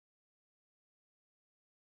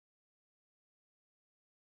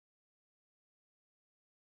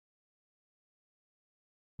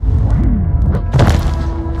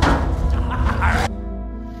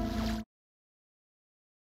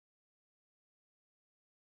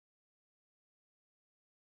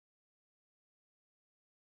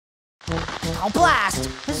Oh, blast!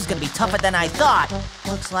 This is gonna be tougher than I thought.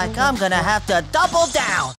 Looks like I'm gonna have to double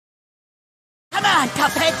down. Come on,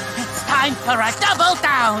 Cuphead! It's time for a double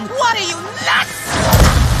down! What are you, nuts?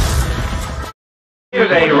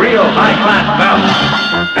 Here's a real high-class bout.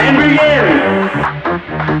 And begin!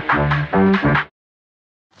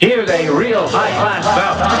 Here's a real high-class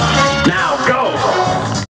bout. Now go!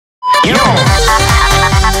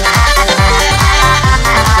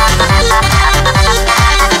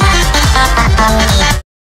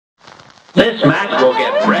 This match will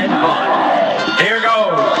get red hot. Here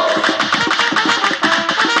goes!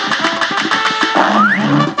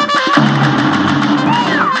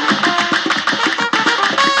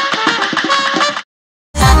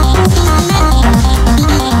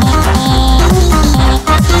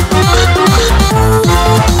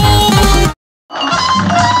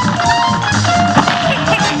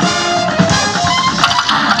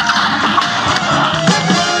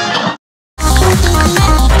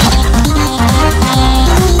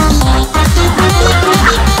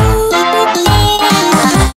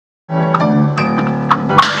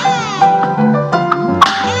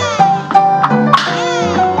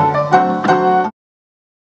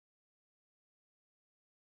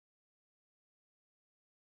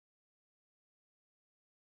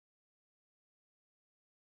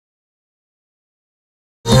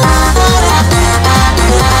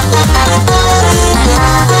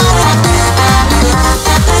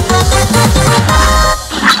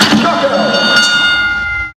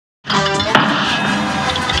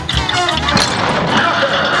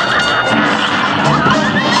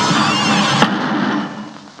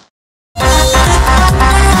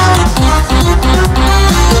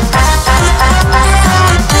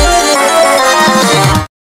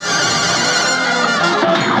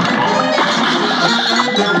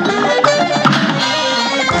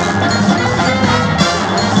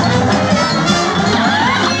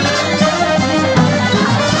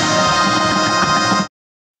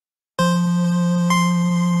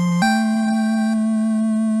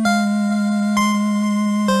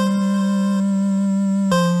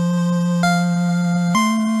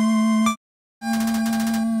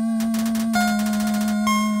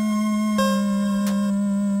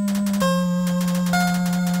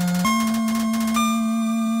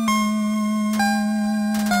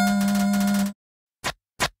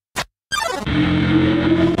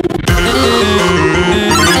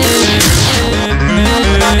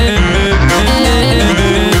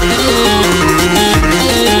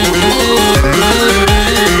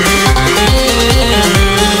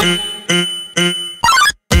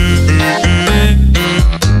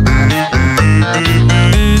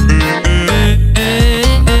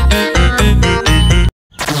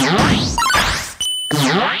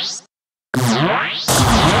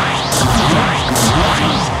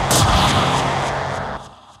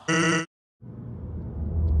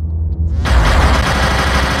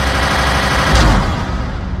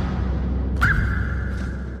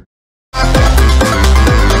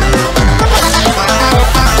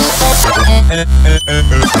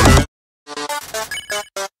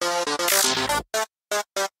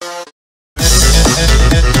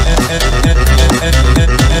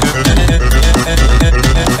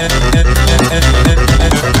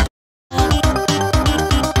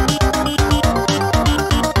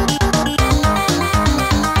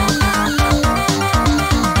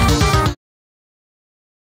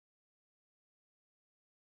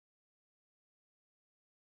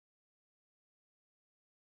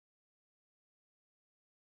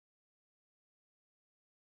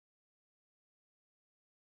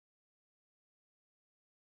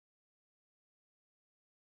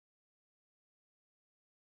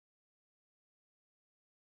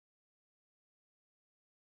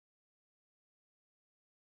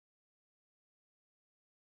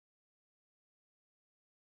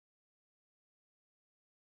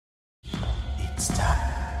 It's time.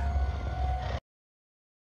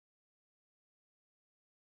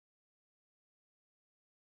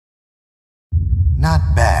 Not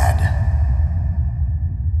bad.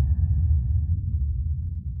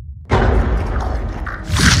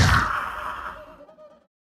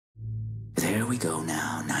 There we go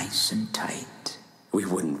now, nice and tight. We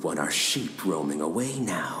wouldn't want our sheep roaming away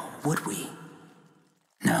now, would we?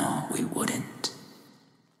 No, we wouldn't.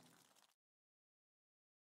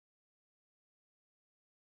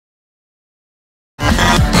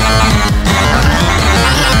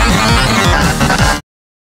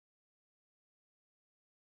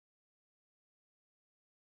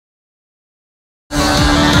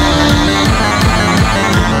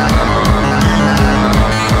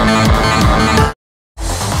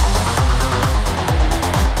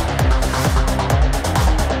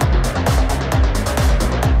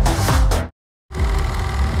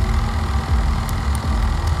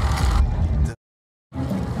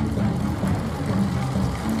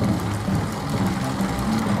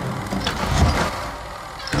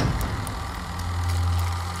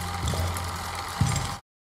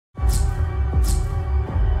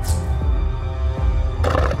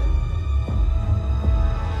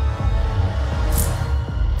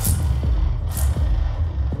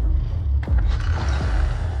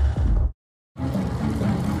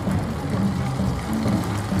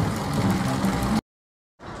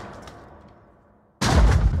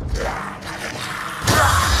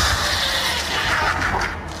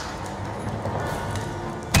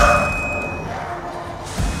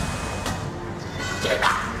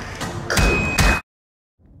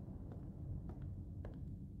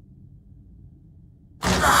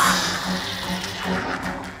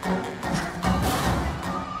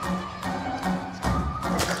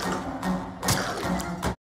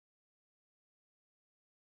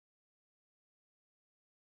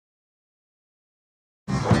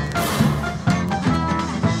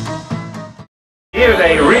 Here's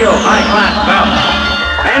a real high-class bout.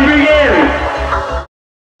 And begin!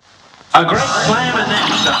 A great slam and then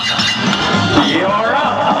stop. You're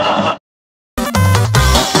up!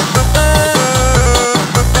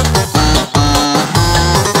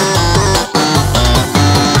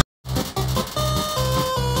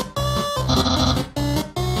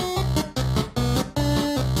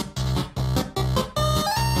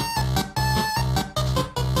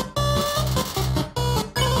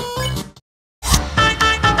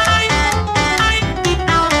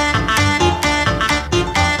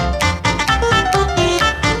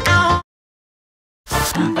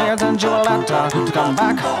 They send you a letter to come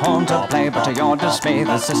back home to play, but to your dismay,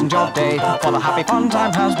 this isn't your day, for the happy fun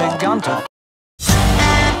time has begun to